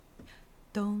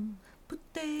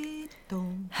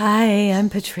Hi, I'm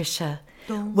Patricia.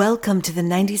 Welcome to the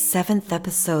 97th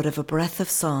episode of A Breath of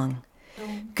Song.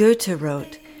 Goethe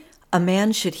wrote, "A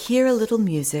man should hear a little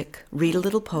music, read a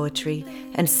little poetry,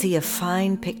 and see a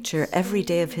fine picture every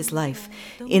day of his life,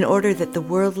 in order that the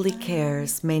worldly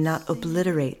cares may not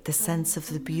obliterate the sense of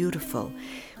the beautiful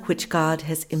which God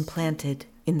has implanted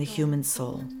in the human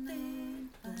soul."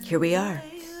 Here we are,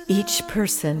 each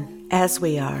person as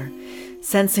we are,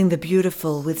 sensing the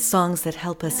beautiful with songs that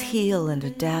help us heal and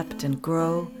adapt and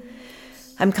grow.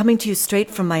 I'm coming to you straight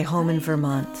from my home in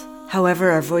Vermont. However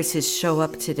our voices show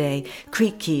up today,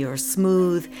 creaky or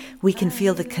smooth, we can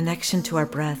feel the connection to our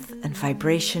breath and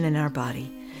vibration in our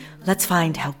body. Let's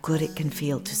find how good it can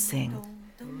feel to sing.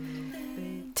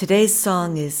 Today's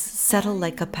song is "Settle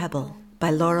Like a Pebble" by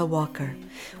Laura Walker.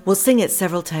 We'll sing it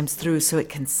several times through so it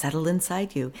can settle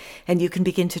inside you, and you can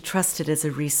begin to trust it as a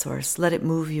resource. Let it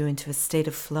move you into a state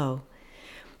of flow.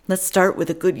 Let's start with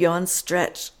a good yawn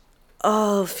stretch.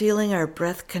 Oh, feeling our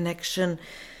breath connection,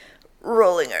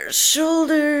 rolling our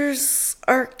shoulders,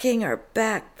 arcing our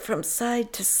back from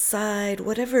side to side,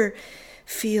 whatever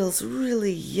feels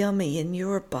really yummy in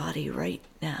your body right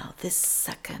now, this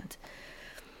second.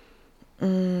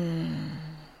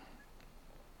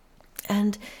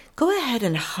 And go ahead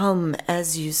and hum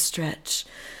as you stretch.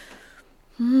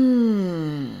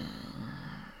 And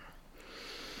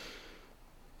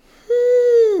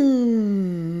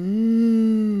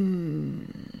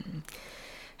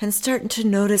start to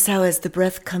notice how as the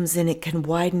breath comes in, it can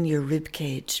widen your rib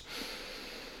cage.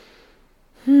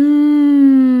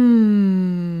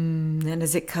 And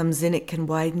as it comes in, it can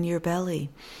widen your belly.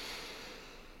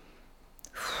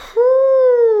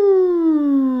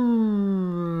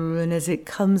 And as it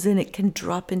comes in, it can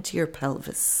drop into your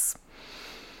pelvis.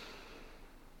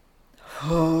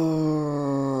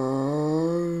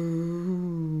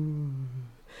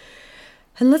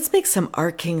 And let's make some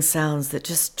arcing sounds that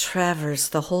just traverse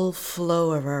the whole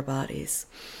flow of our bodies.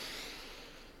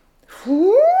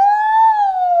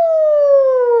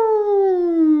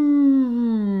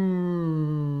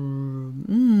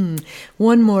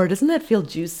 One more. Doesn't that feel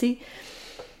juicy?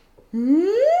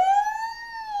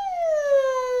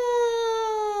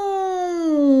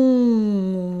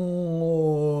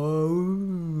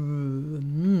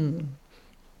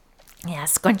 Yeah,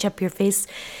 scrunch up your face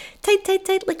tight, tight,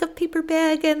 tight like a paper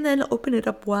bag, and then open it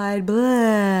up wide. Blah.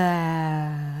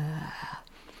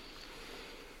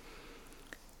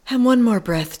 And one more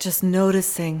breath, just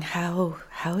noticing how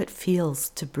it feels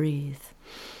to breathe.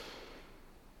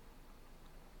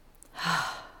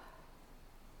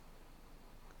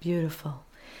 Beautiful.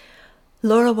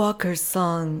 Laura Walker's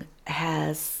song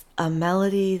has a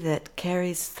melody that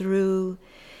carries through,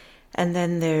 and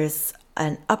then there's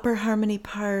an upper harmony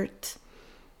part,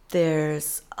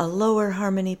 there's a lower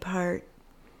harmony part.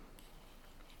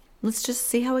 Let's just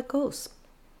see how it goes.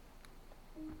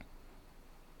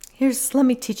 Let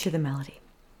me teach you the melody.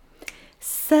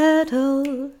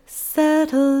 Settle,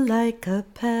 settle like a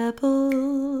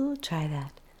pebble. Try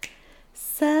that.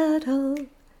 Settle,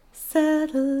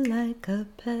 settle like a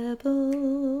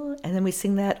pebble. And then we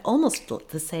sing that almost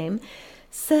the same.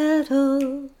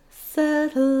 Settle,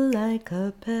 settle like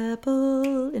a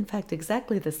pebble. In fact,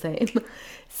 exactly the same.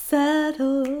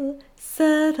 Settle,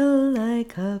 settle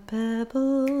like a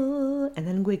pebble. And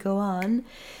then we go on.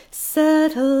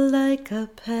 Settle like a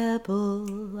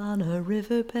pebble on a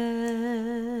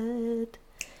riverbed.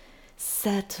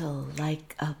 Settle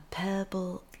like a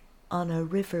pebble on a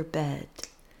riverbed.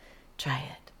 Try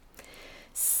it.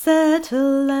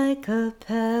 Settle like a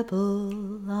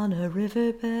pebble on a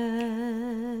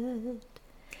riverbed.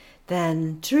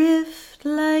 Then drift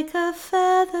like a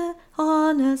feather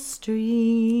on a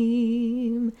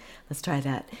stream. Let's try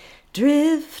that.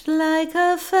 Drift like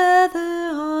a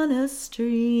feather on a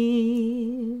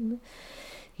stream.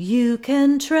 You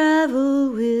can travel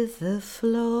with the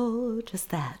flow. Just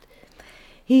that.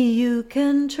 You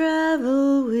can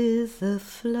travel with the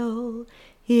flow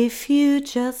if you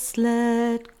just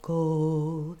let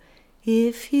go.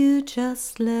 If you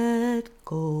just let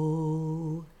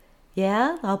go.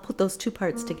 Yeah, I'll put those two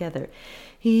parts together.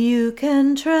 You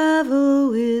can travel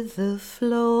with the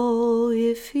flow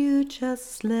if you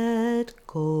just let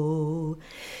go.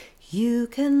 You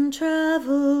can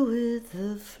travel with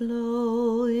the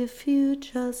flow if you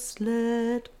just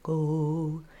let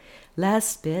go.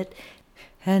 Last bit.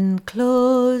 And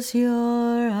close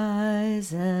your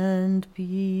eyes and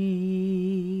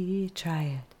be. Try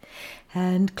it.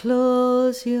 And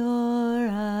close your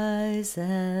eyes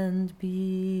and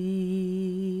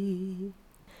be.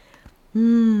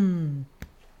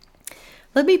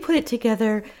 Let me put it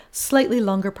together, slightly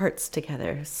longer parts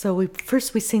together. So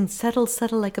first we sing settle,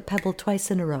 settle like a pebble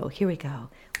twice in a row. Here we go.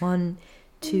 1,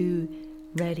 2,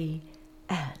 ready,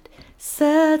 and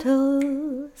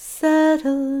settle,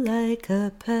 settle like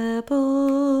a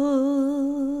pebble.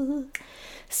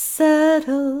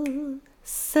 Settle,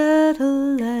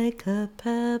 settle like a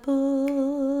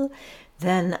pebble.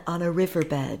 Then on a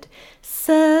riverbed,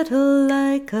 settle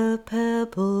like a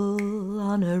pebble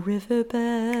on a riverbed.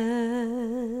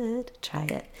 Try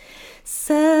it.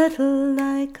 Settle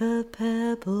like a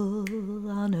pebble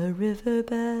on a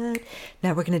riverbed.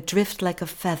 Now we're going to drift like a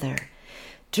feather.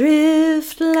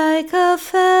 Drift like a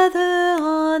feather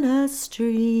on a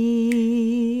stream.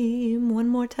 One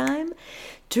more time.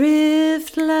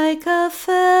 Drift like a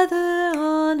feather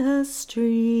on a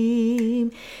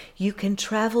stream. You can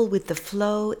travel with the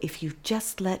flow if you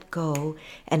just let go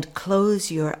and close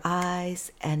your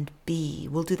eyes and be.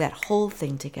 We'll do that whole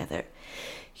thing together.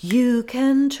 You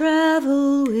can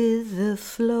travel with the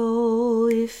flow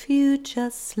if you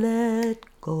just let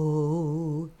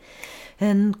go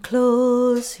and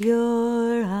close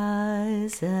your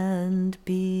eyes and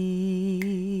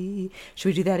be. Should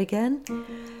we do that again?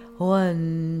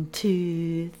 1,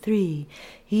 2, 3.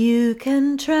 You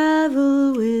can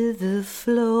travel with the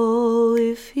flow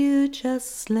if you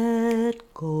just let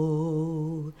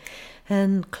go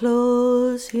and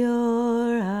close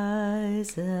your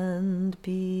eyes and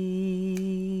be.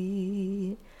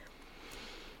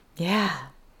 Yeah.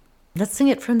 Let's sing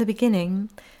it from the beginning.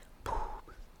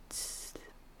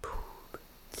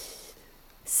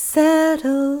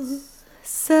 Settle,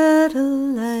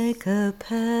 settle like a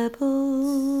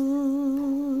pebble.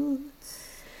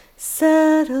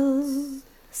 Settle,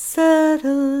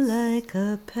 settle like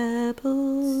a pebble.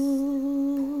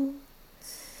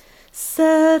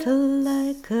 Settle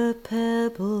like a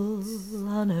pebble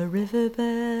on a riverbed.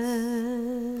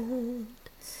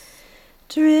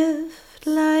 Drift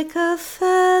like a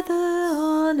feather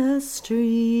on a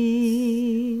stream.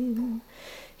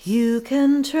 You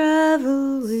can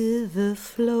travel with the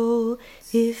flow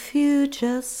if you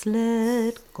just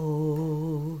let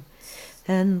go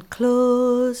and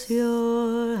close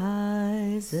your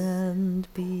eyes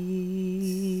and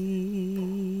be.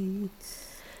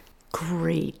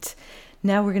 Great.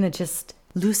 Now we're going to just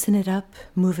loosen it up,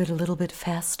 move it a little bit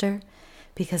faster,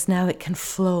 because now it can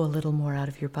flow a little more out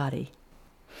of your body.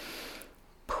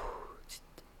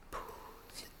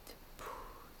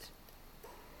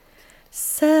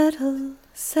 Settle,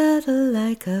 settle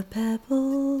like a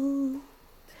pebble.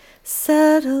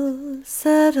 Settle,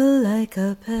 settle like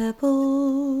a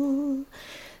pebble.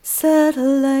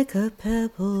 Settle like a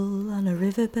pebble on a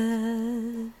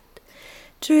riverbed.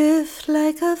 Drift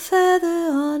like a feather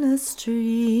on a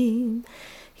stream.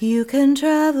 You can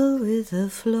travel with the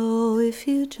flow if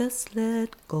you just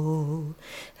let go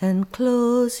and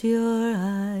close your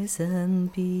eyes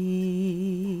and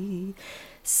be.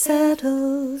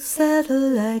 Settle,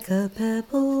 settle like a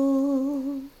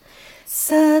pebble.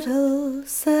 Settle,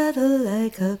 settle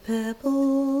like a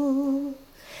pebble.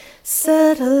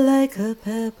 Settle like a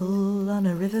pebble on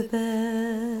a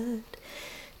riverbed.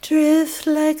 Drift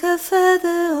like a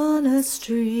feather on a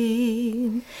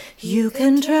stream. You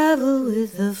can travel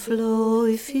with the flow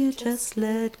if you just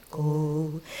let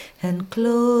go and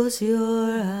close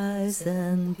your eyes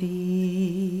and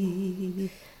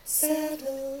be.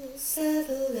 Settle,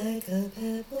 settle like a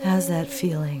pebble. How's that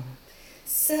feeling?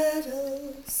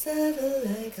 Settle, settle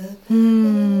like a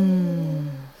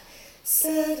pebble.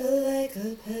 Settle like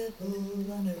a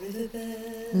pebble on a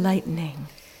riverbed. Lightning.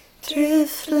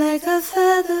 Drift like a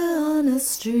feather on a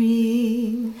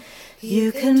stream.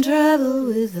 You can travel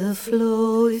with the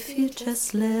flow if you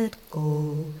just let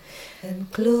go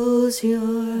and close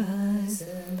your eyes.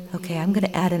 Okay, I'm going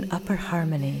to add an upper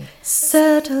harmony.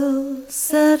 Settle,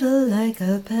 settle like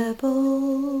a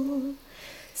pebble.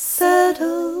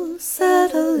 Settle,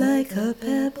 settle like a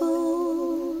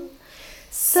pebble.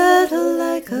 Settle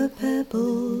like a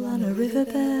pebble on a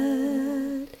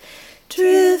riverbed.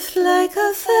 Drift like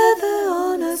a feather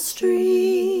on a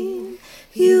stream.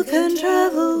 You can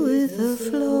travel with the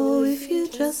flow if you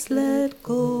just let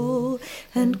go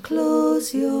and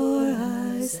close your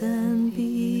eyes and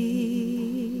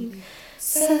be.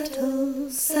 Settle,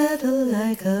 settle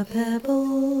like a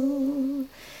pebble.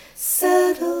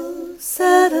 Settle,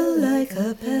 settle like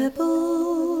a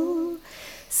pebble.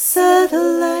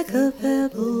 Settle like a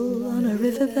pebble on a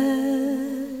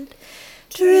riverbed.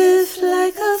 Drift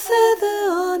like a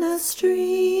feather on a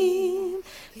stream.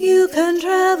 You can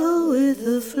travel with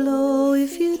the flow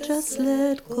if you just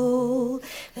let go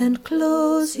and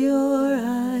close your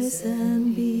eyes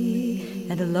and be.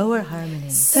 and a lower harmony.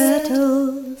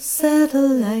 Settle, settle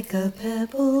like a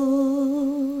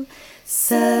pebble.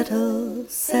 Settle,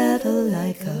 settle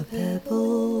like a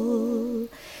pebble.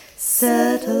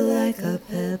 Settle like a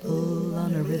pebble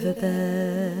on a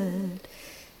riverbed.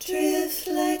 Drift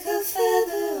like a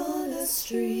feather on a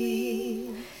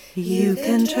stream. You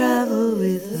can travel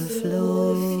with the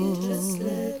flow if you just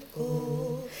let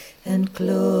go and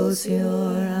close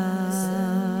your eyes.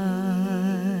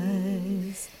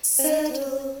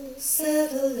 Settle,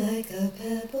 settle like a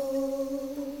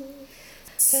pebble.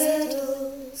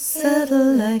 Settle,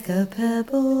 settle like a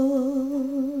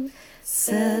pebble.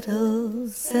 Settle,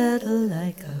 settle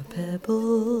like a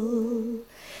pebble.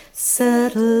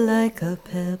 Settle like a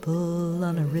pebble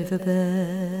on a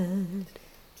riverbed.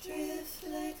 Drift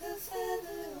like a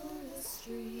feather on a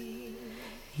stream.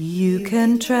 You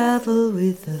can travel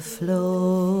with the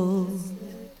flow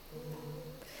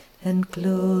and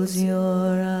close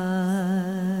your eyes.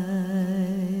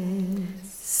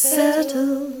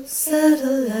 Settle,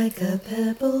 settle like a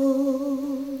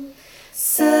pebble.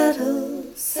 Settle,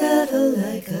 settle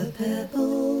like a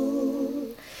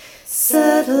pebble.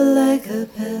 Settle like a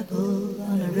pebble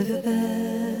on a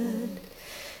riverbed.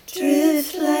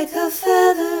 Drift like a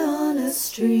feather on a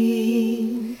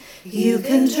stream. You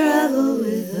can travel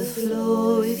with the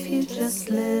flow if you just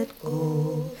let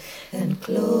go and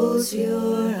close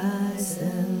your eyes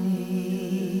and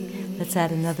be. Let's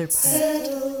add another part.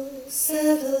 Settle,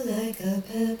 settle like a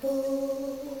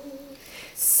pebble.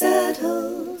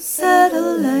 Settle,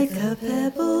 settle like a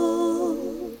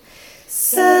pebble.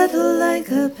 Settle like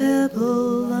a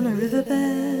pebble on a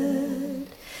riverbed.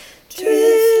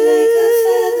 Drift like a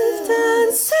feather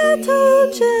and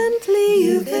settle gently.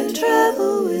 You can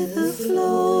travel with the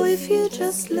flow if you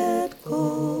just let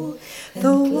go.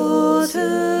 The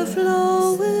water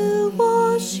flow will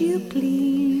wash you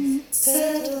clean.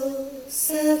 Settle,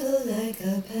 settle like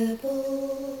a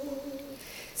pebble.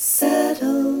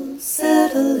 Settle,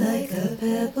 settle like a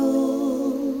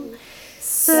pebble.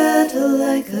 Settle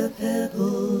like a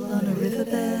pebble on a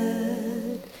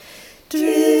riverbed.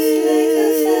 Drift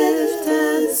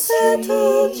and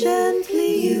settle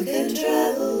gently. You can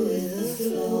travel with the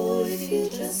flow if you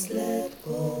just let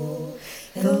go.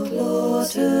 The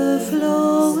water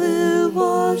flow will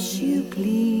wash you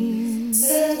clean.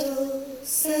 Settle,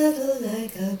 settle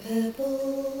like a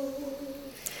pebble.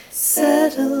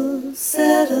 Settle,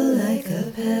 settle like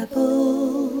a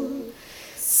pebble.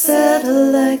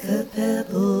 Settle like a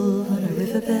pebble on a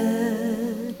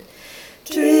riverbed.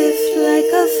 Drift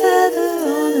like a feather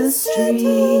on a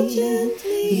stream.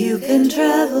 You can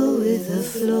travel with the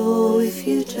flow if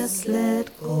you just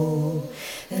let go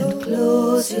and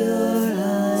close your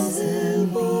eyes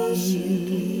and be.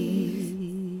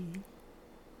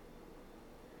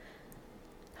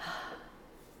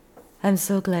 I'm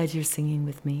so glad you're singing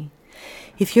with me.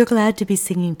 If you're glad to be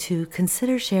singing too,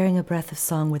 consider sharing a breath of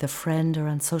song with a friend or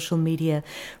on social media.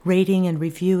 Rating and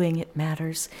reviewing, it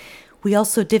matters. We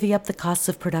also divvy up the costs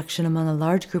of production among a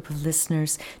large group of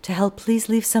listeners. To help, please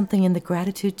leave something in the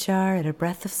gratitude jar at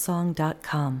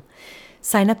abreathofsong.com.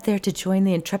 Sign up there to join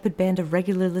the intrepid band of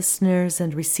regular listeners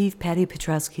and receive Patty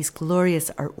Petrowski's glorious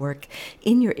artwork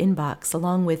in your inbox,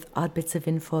 along with odd bits of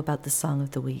info about the song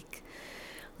of the week.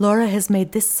 Laura has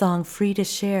made this song free to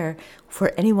share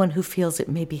for anyone who feels it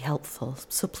may be helpful.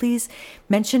 So please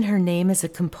mention her name as a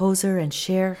composer and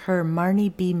share her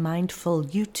Marnie Be Mindful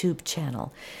YouTube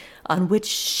channel, on which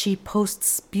she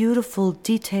posts beautiful,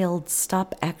 detailed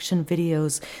stop-action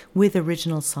videos with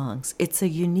original songs. It's a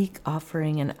unique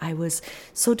offering, and I was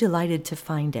so delighted to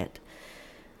find it.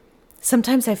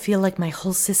 Sometimes I feel like my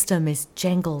whole system is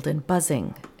jangled and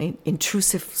buzzing,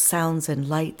 intrusive sounds and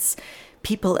lights,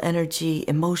 people energy,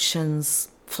 emotions,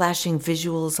 flashing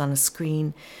visuals on a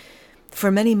screen.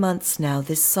 For many months now,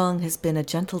 this song has been a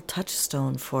gentle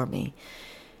touchstone for me.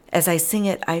 As I sing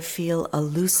it, I feel a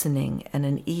loosening and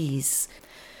an ease,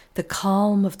 the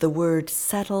calm of the word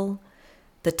settle,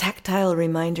 the tactile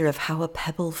reminder of how a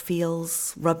pebble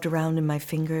feels rubbed around in my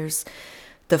fingers,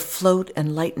 the float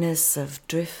and lightness of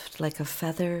drift like a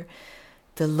feather,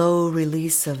 the low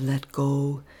release of let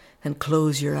go and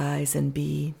close your eyes and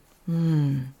be.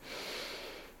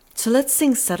 So let's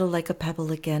sing Settle Like a Pebble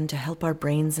again to help our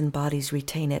brains and bodies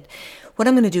retain it. What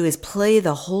I'm going to do is play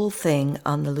the whole thing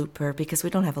on the looper because we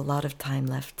don't have a lot of time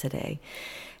left today.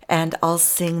 And I'll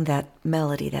sing that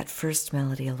melody, that first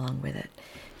melody along with it.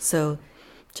 So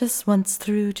just once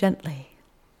through gently.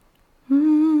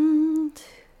 1, 2,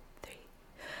 3.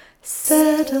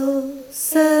 Settle,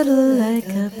 settle like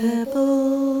a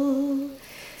pebble.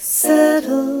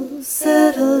 Settle,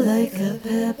 settle like a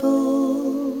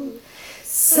pebble.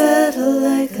 Settle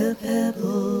like a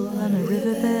pebble on a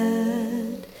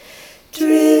riverbed.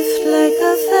 Drift like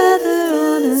a feather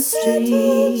on a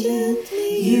stream.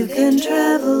 You can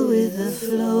travel with the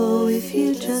flow if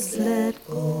you just let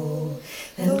go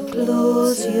and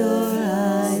close your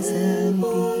eyes and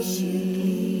be.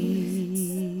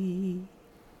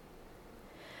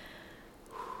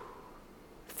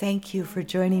 Thank you for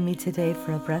joining me today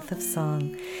for a breath of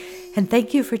song. And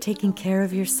thank you for taking care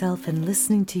of yourself and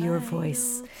listening to your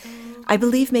voice. I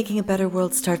believe making a better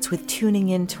world starts with tuning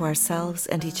in to ourselves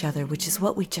and each other, which is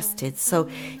what we just did. So,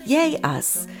 yay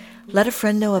us! Let a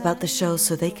friend know about the show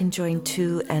so they can join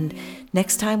too, and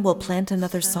next time we'll plant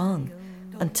another song.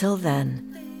 Until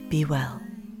then, be well.